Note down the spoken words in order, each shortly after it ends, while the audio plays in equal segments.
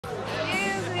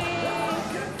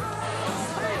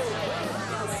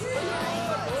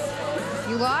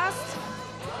lost?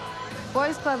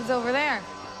 Boys Club's over there.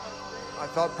 I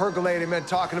thought percolating meant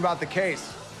talking about the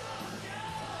case.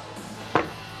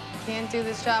 Can't do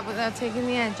this job without taking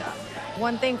the edge off.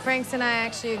 One thing Franks and I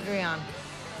actually agree on.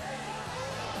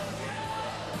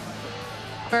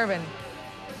 Bourbon.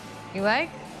 You like?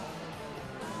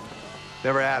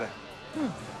 Never had it.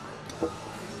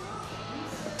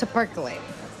 To percolate.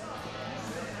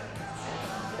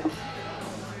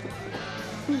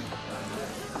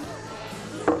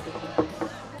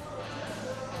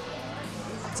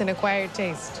 It's an acquired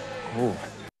taste. Ooh.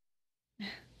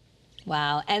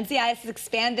 Wow. NCIS is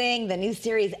expanding. The new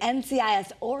series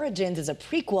NCIS Origins is a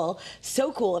prequel.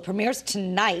 So cool. It premieres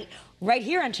tonight right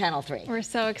here on Channel 3. We're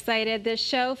so excited. This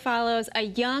show follows a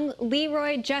young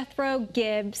Leroy Jethro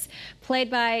Gibbs,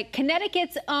 played by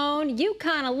Connecticut's own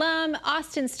UConn alum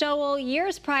Austin Stowell,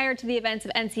 years prior to the events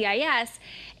of NCIS.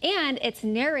 And it's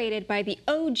narrated by the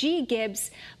OG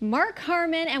Gibbs, Mark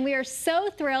Harmon. And we are so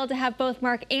thrilled to have both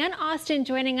Mark and Austin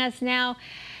joining us now.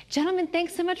 Gentlemen,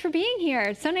 thanks so much for being here.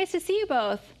 It's so nice to see you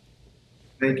both.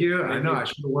 Thank you. I know I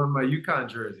should have worn my UConn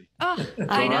jersey. Oh,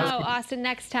 I know, Austin.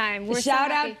 Next time. We're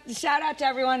shout out to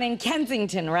everyone in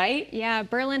Kensington, right? Yeah,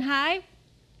 Berlin High.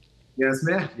 Yes,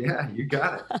 ma'am. Yeah, you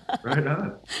got it. Right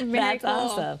on. That's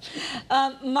cool.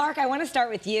 Awesome. Mark, I want to start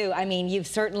with you. I mean, you've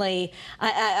certainly,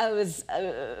 I was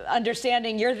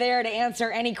understanding you're there to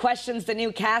answer any questions the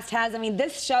new cast has. I mean,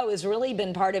 this show has really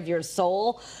been part of your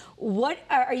soul. What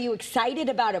are you excited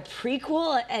about a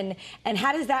prequel, and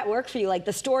how does that work for you? Like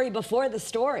the story before the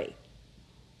story?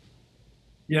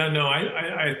 Yeah, no,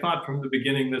 I thought from the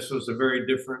beginning this was a very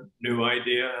different new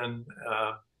idea, and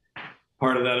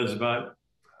part of that is about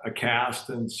a cast,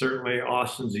 and certainly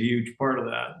Austin's a huge part of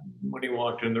that. When he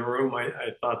walked in the room,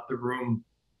 I thought the room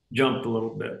jumped a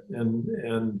little bit,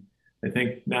 and I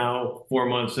think now 4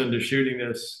 months into shooting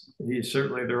this, he's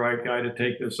certainly the right guy to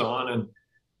take this on.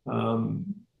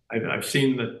 And I've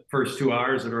seen the first 2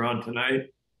 hours that are on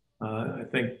tonight. I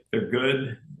think they're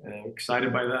good. I'm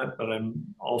excited by that, but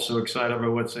I'm also excited by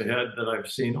what's ahead that I've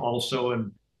seen also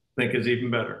and think is even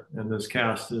better. And this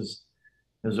cast has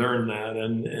earned that,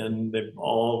 and they've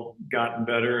all gotten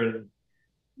better and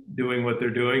doing what they're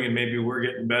doing, and maybe we're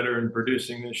getting better in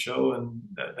producing this show, and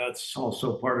that's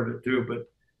also part of it too. But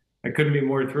I couldn't be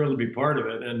more thrilled to be part of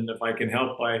it, and if I can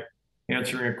help by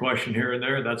answering a question here and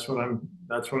there, that's what I'm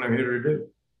here to do.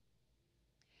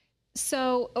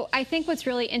 So I think what's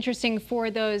really interesting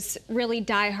for those really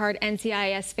diehard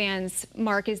NCIS fans,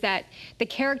 Mark, is that the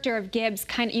character of Gibbs,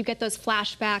 you get those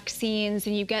flashback scenes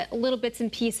and you get little bits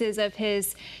and pieces of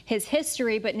his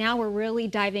history, but now we're really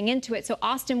diving into it. So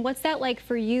Austin, what's that like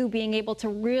for you, being able to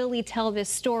really tell this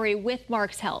story with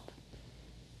Mark's help?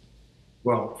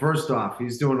 Well, first off,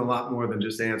 he's doing a lot more than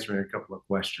just answering a couple of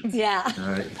questions. Yeah.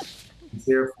 He's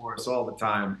there for us all the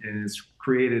time, and has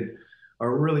created a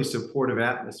really supportive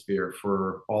atmosphere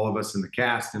for all of us in the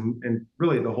cast, and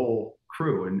really the whole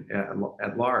crew and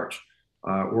at large.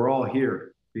 We're all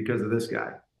here because of this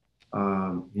guy.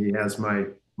 He has my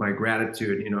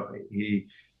gratitude. You know, he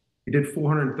did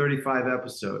 435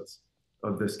 episodes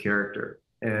of this character,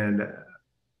 and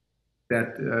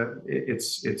that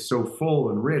it's so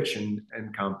full and rich and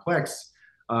complex,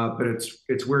 but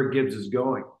it's where Gibbs is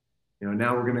going. You know,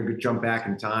 now we're going to jump back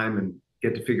in time and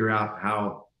get to figure out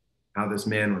how this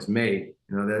man was made.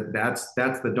 You know, that's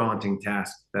the daunting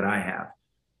task that I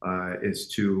have, is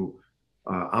to,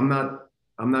 I'm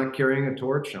not carrying a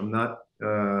torch. I'm not,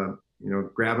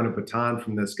 grabbing a baton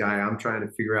from this guy. I'm trying to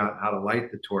figure out how to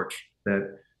light the torch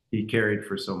that he carried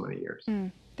for so many years.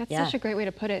 That's such a great way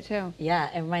to put it, too. Yeah,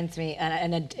 it reminds me,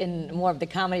 and in more of the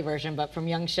comedy version, but from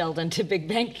Young Sheldon to Big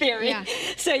Bang Theory. Yeah.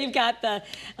 So you've got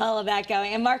all of that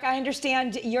going. And Mark, I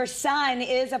understand your son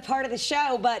is a part of the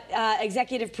show, but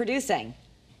executive producing.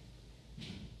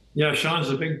 Yeah, Sean's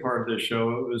a big part of this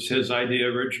show. It was his idea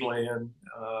originally, and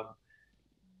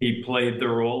he played the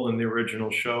role in the original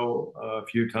show a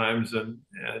few times, and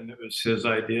it was his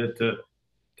idea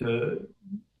to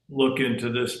look into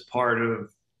this part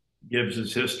of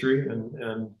Gibbs's history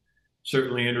and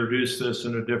certainly introduce this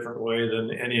in a different way than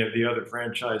any of the other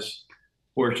franchise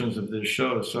portions of this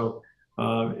show. So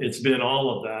it's been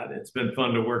all of that. It's been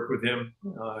fun to work with him,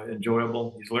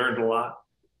 enjoyable. He's learned a lot,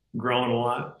 grown a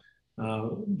lot,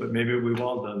 but maybe we've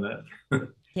all done that.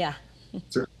 Yeah.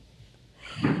 Sure.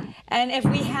 And if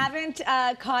we haven't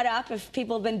caught up, if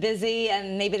people have been busy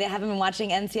and maybe they haven't been watching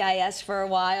NCIS for a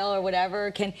while or whatever,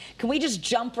 can we just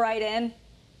jump right in?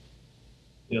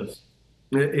 Yes.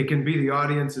 It can be the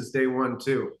audience's day one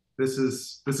too. This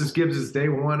is Gibbs's day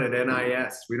one at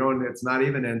NIS. It's not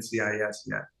even NCIS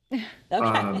yet.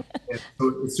 Okay. So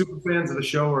the super fans of the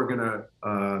show are going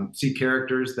to see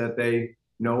characters that they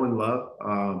know and love,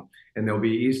 and there'll be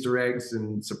Easter eggs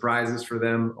and surprises for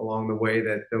them along the way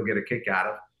that they'll get a kick out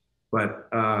of. But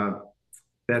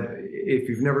that if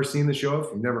you've never seen the show, if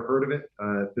you've never heard of it,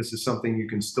 this is something you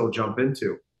can still jump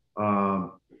into.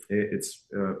 It's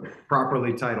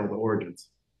properly titled Origins.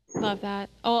 Love that.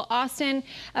 Oh, Austin,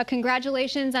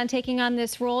 congratulations on taking on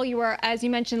this role. You are, as you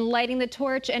mentioned, lighting the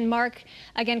torch. And Mark,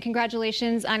 again,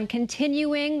 congratulations on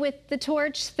continuing with the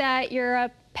torch that you're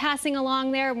passing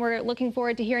along there. We're looking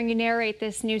forward to hearing you narrate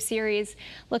this new series.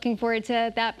 Looking forward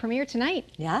to that premiere tonight.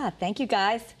 Yeah, thank you,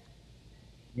 guys.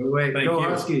 Go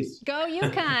Huskies. Go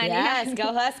UConn. Yes,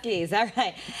 go Huskies. All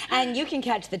right. And you can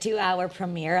catch the 2-hour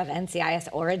premiere of NCIS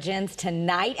Origins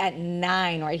tonight at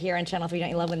 9 right here on Channel 3. Don't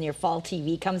you love when your fall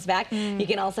TV comes back? You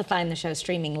can also find the show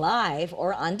streaming live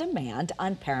or on demand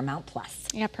on Paramount+.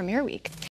 Yeah, premiere week.